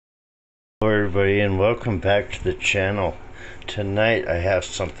Hello everybody, and welcome back to the channel. Tonight I have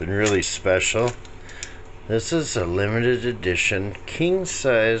something really special. This is a limited edition king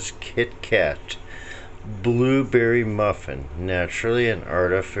size KitKat blueberry muffin, naturally and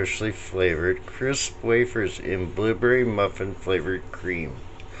artificially flavored crisp wafers in blueberry muffin flavored cream.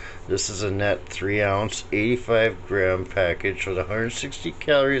 This is a net 3-ounce 85-gram package with 160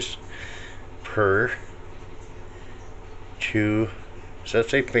 calories per 2, does that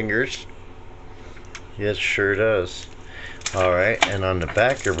say fingers? Yes, sure does. Alright, and on the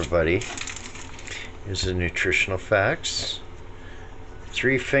back, everybody, is the nutritional facts.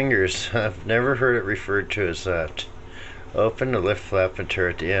 3 fingers. I've never heard it referred to as that. Open the lift flap and tear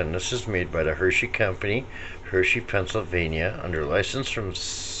at the end. This is made by the Hershey Company, Hershey, Pennsylvania, under license from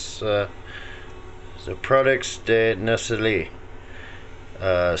the Products de Nestlé,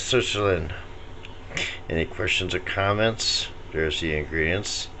 Switzerland. Any questions or comments? There's the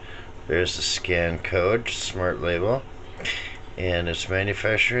ingredients. There's the scan code, smart label, and it's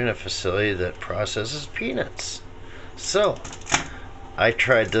manufactured in a facility that processes peanuts. So, I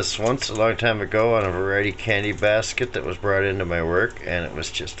tried this once a long time ago on a variety candy basket that was brought into my work, and it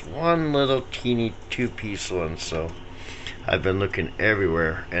was just one little teeny 2-piece one. So, I've been looking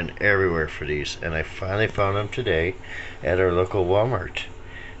everywhere and everywhere for these, and I finally found them today at our local Walmart.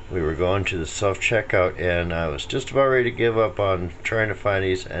 We were going to the self-checkout, and I was just about ready to give up on trying to find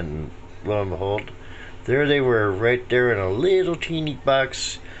these, and lo and behold, there they were, right there in a little teeny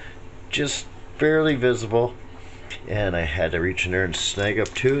box, just barely visible, and I had to reach in there and snag up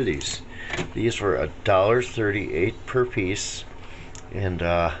 2 of these. These were $1.38 per piece, and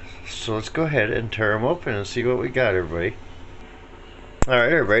so let's go ahead and tear them open and see what we got, everybody.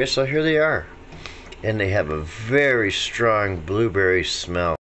 Alright, everybody, so here they are, and they have a very strong blueberry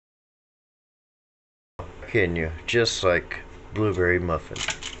smell. Can you? Just like blueberry muffin.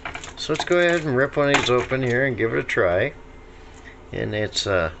 So let's go ahead and rip one of these open here and give it a try. And it's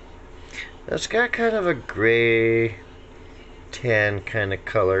got kind of a gray tan kind of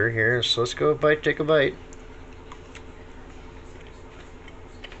color here. So let's go take a bite.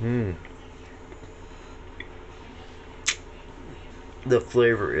 The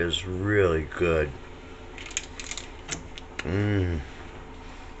flavor is really good.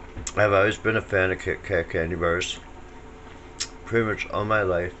 I've always been a fan of KitKat candy bars, pretty much all my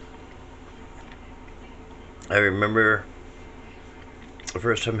life. I remember the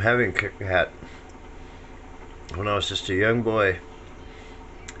first time having KitKat when I was just a young boy,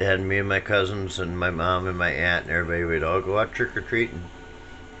 and me and my cousins and my mom and my aunt and everybody, we'd all go out trick-or-treating.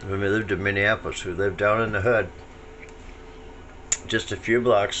 When we lived in Minneapolis, we lived down in the hood, just a few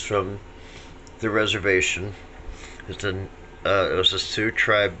blocks from the reservation. It was a Sioux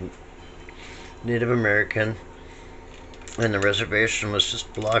tribe, Native American, and the reservation was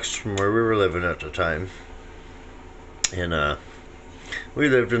just blocks from where we were living at the time. And we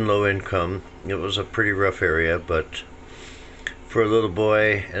lived in low income. It was a pretty rough area, but for a little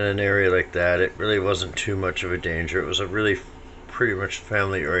boy in an area like that, it really wasn't too much of a danger. It was a really pretty much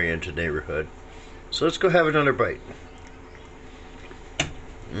family oriented neighborhood. So let's go have another bite.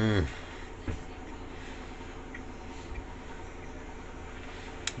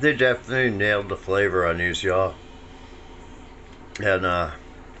 They definitely nailed the flavor on these, y'all. And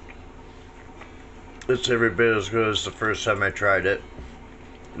it's every bit as good as the first time I tried it,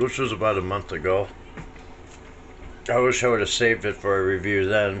 which was about a month ago. I wish I would have saved it for a review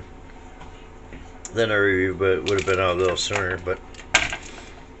then. Then a review would have been out a little sooner, but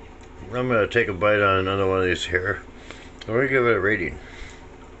I'm going to take a bite on another one of these here. I'm going to give it a rating.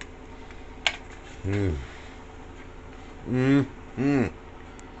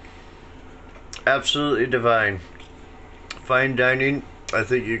 Absolutely divine. Fine dining. I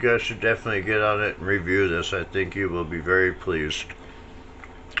think you guys should definitely get on it and review this. I think you will be very pleased.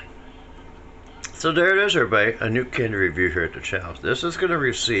 So there it is, everybody. A new candy review here at the channel. This is going to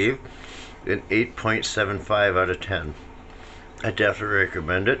receive an 8.75 out of 10. I definitely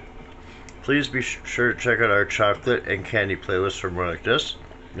recommend it. Please be sure to check out our chocolate and candy playlist for more like this.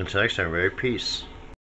 Until next time, everybody, peace.